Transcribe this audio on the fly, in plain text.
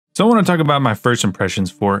So I want to talk about my first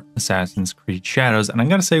impressions for Assassin's Creed Shadows, and I'm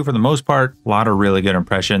going to say for the most part, a lot of really good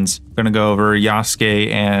impressions. I'm going to go over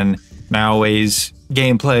Yasuke and Naoe's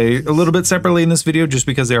gameplay a little bit separately in this video just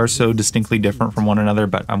because they are so distinctly different from one another,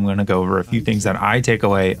 but I'm going to go over a few things that I take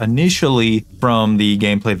away initially from the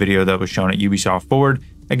gameplay video that was shown at Ubisoft Forward.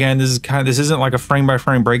 Again, this isn't like a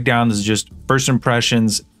frame-by-frame breakdown. This is just first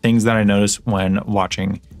impressions, things that I noticed when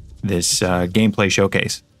watching this gameplay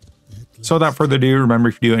showcase. So without further ado, remember,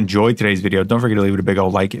 if you do enjoy today's video, don't forget to leave it a big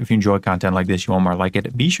old like. If you enjoy content like this, you want more like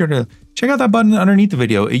it, be sure to check out that button underneath the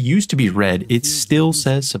video. It used to be red. It still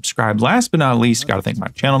says subscribe. Last but not least, got to thank my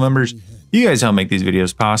channel members. You guys help make these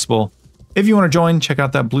videos possible. If you want to join, check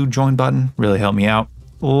out that blue join button. Really help me out.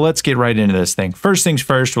 Let's get right into this thing. First things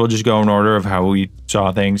first, we'll just go in order of how we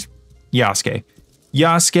saw things. Yasuke.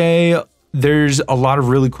 Yasuke, there's a lot of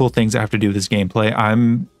really cool things I have to do with this gameplay.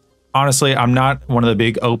 Honestly, I'm not one of the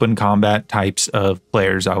big open combat types of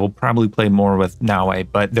players. I will probably play more with Naoe,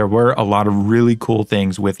 but there were a lot of really cool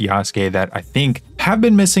things with Yasuke that I think have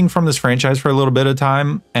been missing from this franchise for a little bit of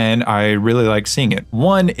time, and I really like seeing it.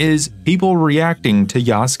 One is people reacting to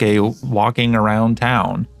Yasuke walking around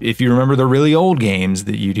town. If you remember the really old games,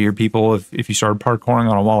 that you'd hear people, if you started parkouring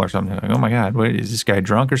on a wall or something, like, oh my god, what, is this guy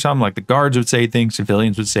drunk or something? Like the guards would say things,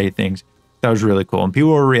 civilians would say things. That was really cool. And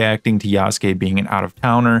people were reacting to Yasuke being an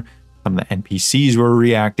out-of-towner. Some of the NPCs were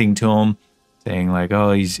reacting to him, saying like,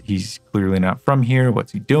 oh, he's clearly not from here.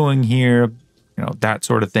 What's he doing here? You know, that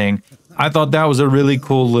sort of thing. I thought that was a really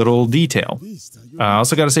cool little detail. I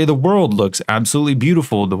also got to say the world looks absolutely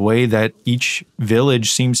beautiful. The way that each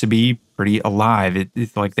village seems to be pretty alive.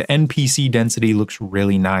 It's like the NPC density looks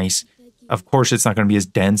really nice. Of course, it's not going to be as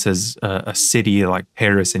dense as a city like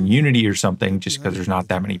Paris and Unity or something, just because there's not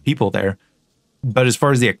that many people there. But as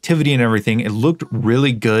far as the activity and everything, it looked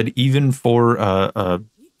really good, even for a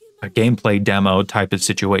gameplay demo type of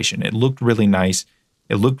situation. It looked really nice.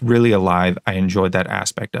 It looked really alive. I enjoyed that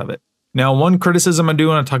aspect of it. Now, one criticism I do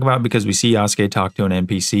want to talk about, because we see Yasuke talk to an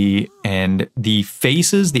NPC, and the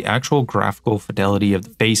faces, the actual graphical fidelity of the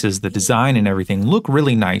faces, the design and everything look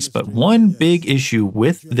really nice. But one big issue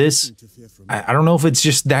with this, I don't know if it's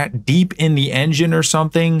just that deep in the engine or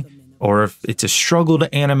something, or if it's a struggle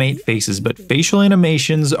to animate faces, but facial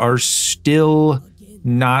animations are still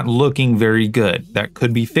not looking very good. That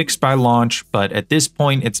could be fixed by launch, but at this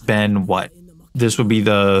point, it's been, what? This would be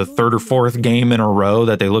the third or fourth game in a row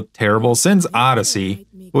that they look terrible since Odyssey,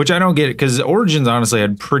 which I don't get it, because Origins honestly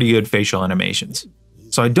had pretty good facial animations.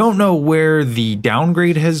 So I don't know where the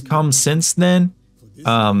downgrade has come since then,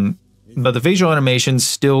 but the facial animations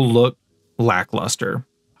still look lackluster.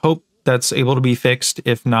 Hope that's able to be fixed.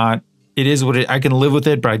 If not, it is what I can live with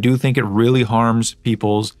it, but I do think it really harms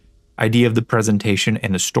people's idea of the presentation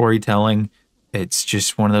and the storytelling. It's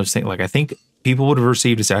just one of those things. Like, I think people would have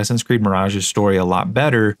received Assassin's Creed Mirage's story a lot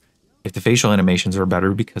better if the facial animations are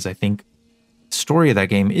better, because I think the story of that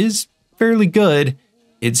game is fairly good.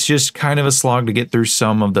 It's just kind of a slog to get through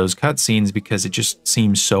some of those cutscenes because it just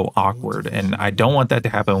seems so awkward, and I don't want that to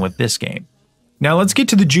happen with this game. Now let's get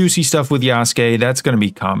to the juicy stuff with Yasuke. That's going to be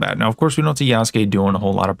combat. Now, of course, we don't see Yasuke doing a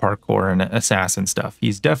whole lot of parkour and assassin stuff.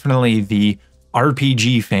 He's definitely the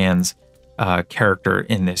RPG fans character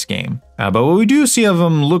in this game. But what we do see of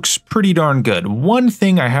him looks pretty darn good. One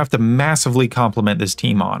thing I have to massively compliment this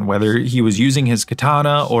team on, whether he was using his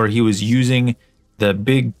katana or he was using the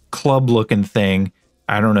big club-looking thing,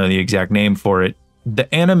 I don't know the exact name for it,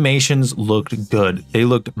 the animations looked good. They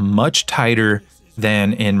looked much tighter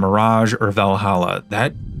than in Mirage or Valhalla.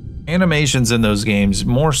 That animations in those games,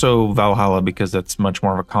 more so Valhalla because that's much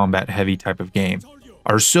more of a combat heavy type of game,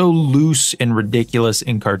 are so loose and ridiculous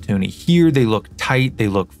and cartoony. Here they look tight, they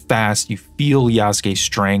look fast, you feel Yasuke's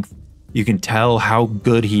strength, you can tell how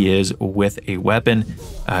good he is with a weapon.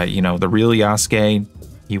 You know, the real Yasuke,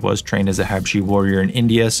 he was trained as a Habshi warrior in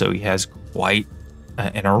India, so he has quite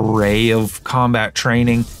an array of combat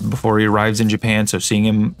training before he arrives in Japan, so seeing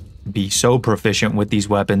him be so proficient with these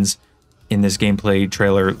weapons in this gameplay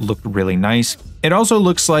trailer looked really nice. It also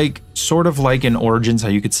looks like, sort of like in Origins, how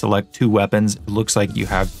you could select two weapons. It looks like you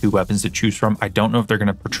have two weapons to choose from. I don't know if they're going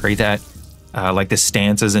to portray that like the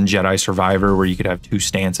stances in Jedi Survivor, where you could have two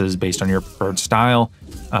stances based on your preferred style.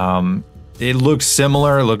 It looks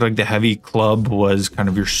similar. It looked like the heavy club was kind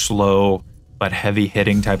of your slow but heavy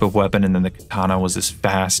hitting type of weapon, and then the katana was this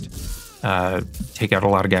fast, take out a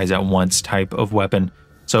lot of guys at once type of weapon.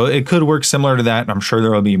 So it could work similar to that, and I'm sure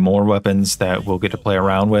there will be more weapons that we'll get to play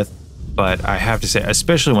around with. But I have to say,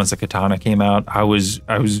 especially once the katana came out, I was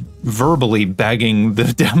verbally begging the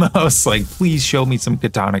demos, like, please show me some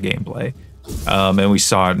katana gameplay. And we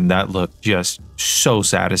saw it, and that looked just so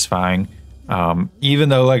satisfying. Even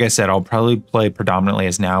though, like I said, I'll probably play predominantly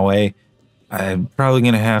as Naoe, I'm probably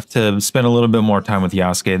going to have to spend a little bit more time with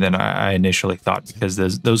Yasuke than I initially thought, because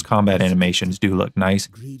those combat animations do look nice.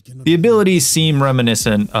 The abilities seem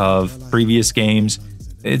reminiscent of previous games.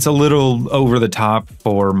 It's a little over the top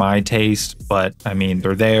for my taste, but I mean,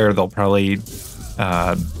 they're there. They'll probably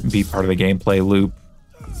be part of the gameplay loop.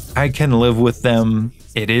 I can live with them.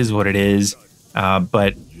 It is what it is.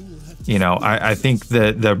 But you know, I think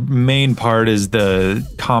the main part is the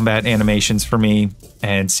combat animations for me,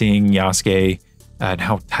 and seeing Yasuke and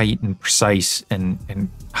how tight and precise and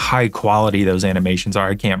high quality those animations are.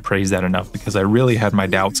 I can't praise that enough, because I really had my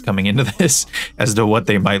doubts coming into this as to what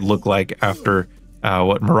they might look like after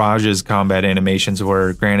what Mirage's combat animations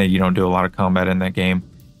were. Granted, you don't do a lot of combat in that game,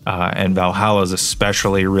 and Valhalla's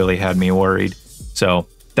especially really had me worried. So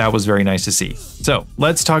that was very nice to see. So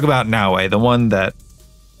let's talk about Naoe, the one that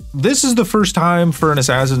this is the first time for an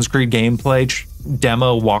Assassin's Creed gameplay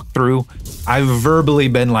demo walkthrough I've verbally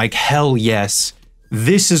been like, hell yes,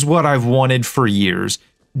 this is what I've wanted for years.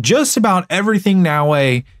 Just about everything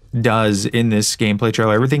Naoe does in this gameplay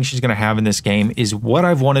trailer, everything she's going to have in this game, is what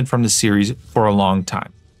I've wanted from the series for a long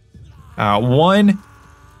time.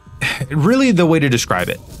 Really the way to describe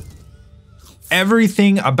it,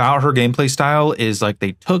 everything about her gameplay style is like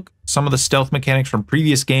they took some of the stealth mechanics from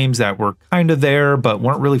previous games that were kind of there but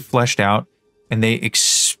weren't really fleshed out, and they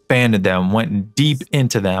expanded them, went deep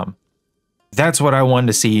into them. That's what I wanted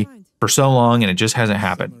to see for so long, and it just hasn't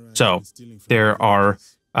happened. So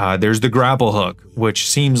there's the grapple hook, which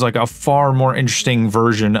seems like a far more interesting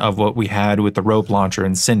version of what we had with the rope launcher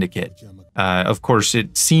in Syndicate. Of course,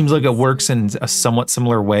 it seems like it works in a somewhat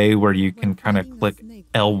similar way, where you can kind of click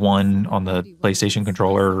L1 on the PlayStation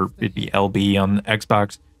controller, or it'd be LB on the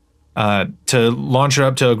Xbox, to launch it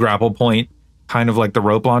up to a grapple point, kind of like the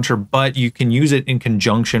rope launcher, but you can use it in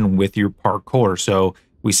conjunction with your parkour. So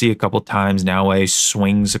we see a couple times Naoe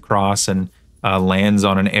swings across and lands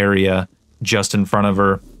on an area just in front of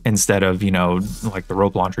her, instead of, you know, like the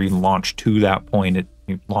rope launcher, you launch to that point.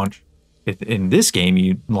 In this game,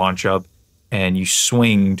 you launch up and you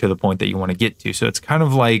swing to the point that you want to get to. So it's kind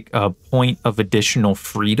of like a point of additional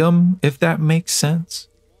freedom, if that makes sense.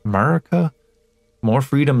 America, more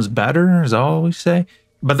freedom's better, as I always say.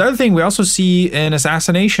 But the other thing, we also see an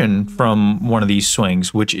assassination from one of these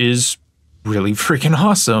swings, which is really freaking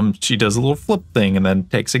awesome. She does a little flip thing and then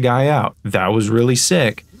takes a guy out. That was really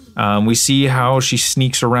sick. We see how she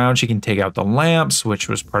sneaks around. She can take out the lamps, which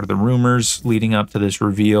was part of the rumors leading up to this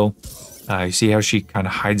reveal. You see how she kind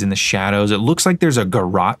of hides in the shadows. It looks like there's a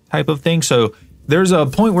garrote type of thing. So there's a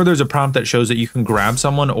point where there's a prompt that shows that you can grab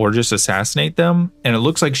someone or just assassinate them. And it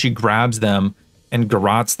looks like she grabs them and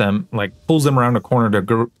garrotes them, like pulls them around a corner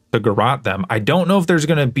to garrote them. I don't know if there's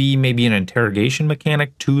going to be maybe an interrogation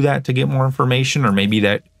mechanic to that to get more information, or maybe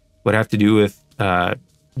that would have to do with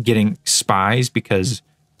getting spies, because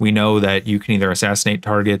we know that you can either assassinate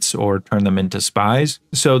targets or turn them into spies.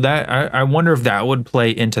 So that I wonder if that would play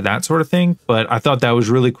into that sort of thing. But I thought that was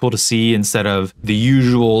really cool to see, instead of the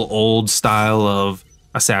usual old style of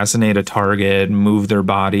assassinate a target, move their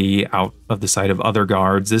body out of the sight of other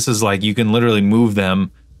guards. This is like you can literally move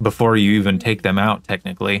them before you even take them out,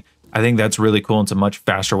 technically. I think that's really cool. It's a much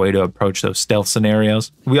faster way to approach those stealth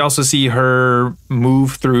scenarios. We also see her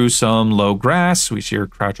move through some low grass. We see her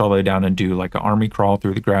crouch all the way down and do like an army crawl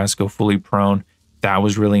through the grass, go fully prone. That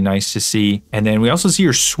was really nice to see. And then we also see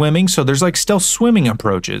her swimming. So there's like stealth swimming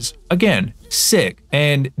approaches. Again, sick.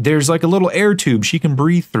 And there's like a little air tube she can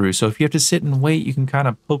breathe through. So if you have to sit and wait, you can kind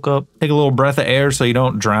of poke up, take a little breath of air so you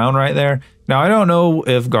don't drown right there. Now, I don't know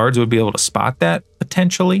if guards would be able to spot that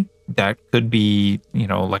potentially. That could be, you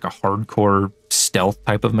know, like a hardcore stealth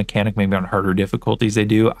type of mechanic, maybe on harder difficulties they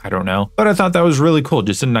do. I don't know. But I thought that was really cool.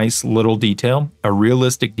 Just a nice little detail, a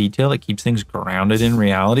realistic detail that keeps things grounded in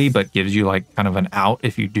reality, but gives you like kind of an out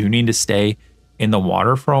if you do need to stay in the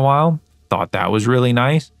water for a while. Thought that was really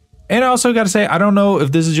nice. And I also got to say, I don't know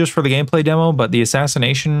if this is just for the gameplay demo, but the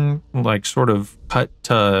assassination, like sort of cut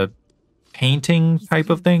to painting type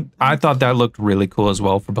of thing, I thought that looked really cool as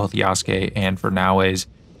well for both Yasuke and for Naoe's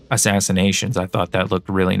assassinations. I thought that looked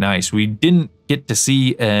really nice. We didn't get to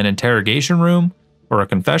see an interrogation room or a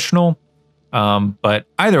confessional, but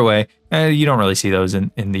either way, you don't really see those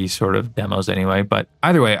in these sort of demos anyway. But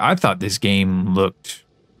either way, I thought this game looked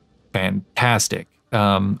fantastic.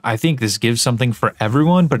 I think this gives something for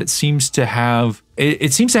everyone, but it seems to have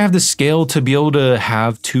the scale to be able to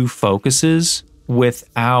have two focuses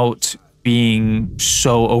without being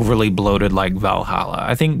so overly bloated like Valhalla.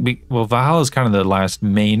 I think, well, Valhalla is kind of the last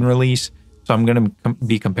main release, so So I'm going to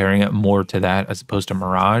be comparing it more to that as opposed to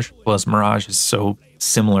Mirage. Plus, Mirage is so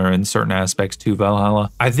similar in certain aspects to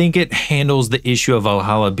Valhalla. I think it handles the issue of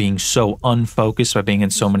Valhalla being so unfocused by being in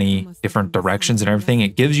so many different directions and everything.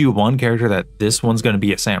 It gives you one character that this one's going to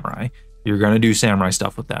be a samurai. You're going to do samurai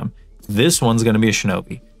stuff with them. This one's going to be a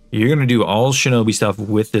shinobi. You're going to do all shinobi stuff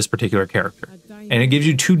with this particular character. And it gives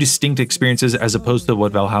you two distinct experiences as opposed to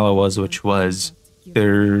what Valhalla was, which was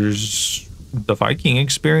there's the Viking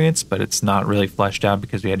experience, but it's not really fleshed out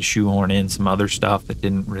because we had to shoehorn in some other stuff that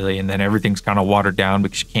didn't really, and then everything's kind of watered down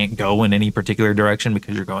because you can't go in any particular direction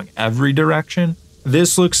because you're going every direction.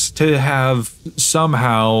 This looks to have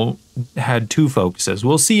somehow had two focuses.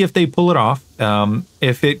 We'll see if they pull it off,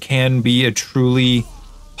 if it can be a truly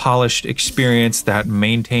polished experience that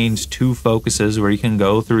maintains two focuses where you can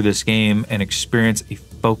go through this game and experience a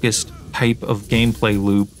focused type of gameplay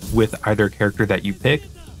loop with either character that you pick.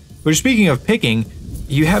 But speaking of picking,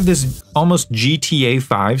 you have this almost GTA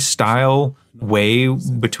 5 style way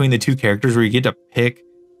between the two characters where you get to pick,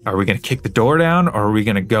 are we going to kick the door down or are we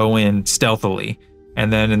going to go in stealthily?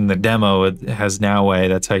 And then in the demo, it has Naoe.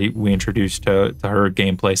 That's how we introduced to her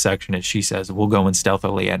gameplay section, as she says, we'll go in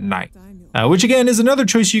stealthily at night. Which again is another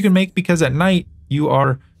choice you can make because at night you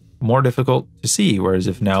are more difficult to see. Whereas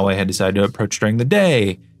if Naoe had decided to approach during the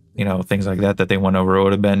day, you know, things like that they went over, it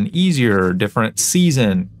would have been easier, different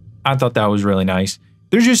season. I thought that was really nice.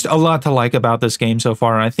 There's just a lot to like about this game so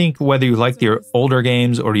far. And I think whether you like the older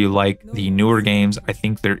games or you like the newer games, I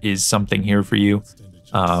think there is something here for you.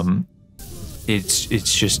 It's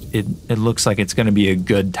just, it looks like it's going to be a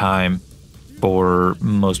good time for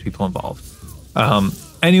most people involved.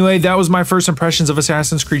 Anyway, that was my first impressions of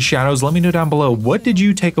Assassin's Creed Shadows. Let me know down below, what did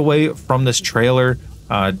you take away from this trailer?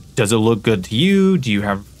 Does it look good to you? Do you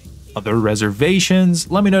have other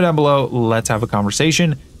reservations? Let me know down below. Let's have a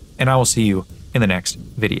conversation, and I will see you in the next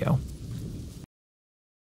video.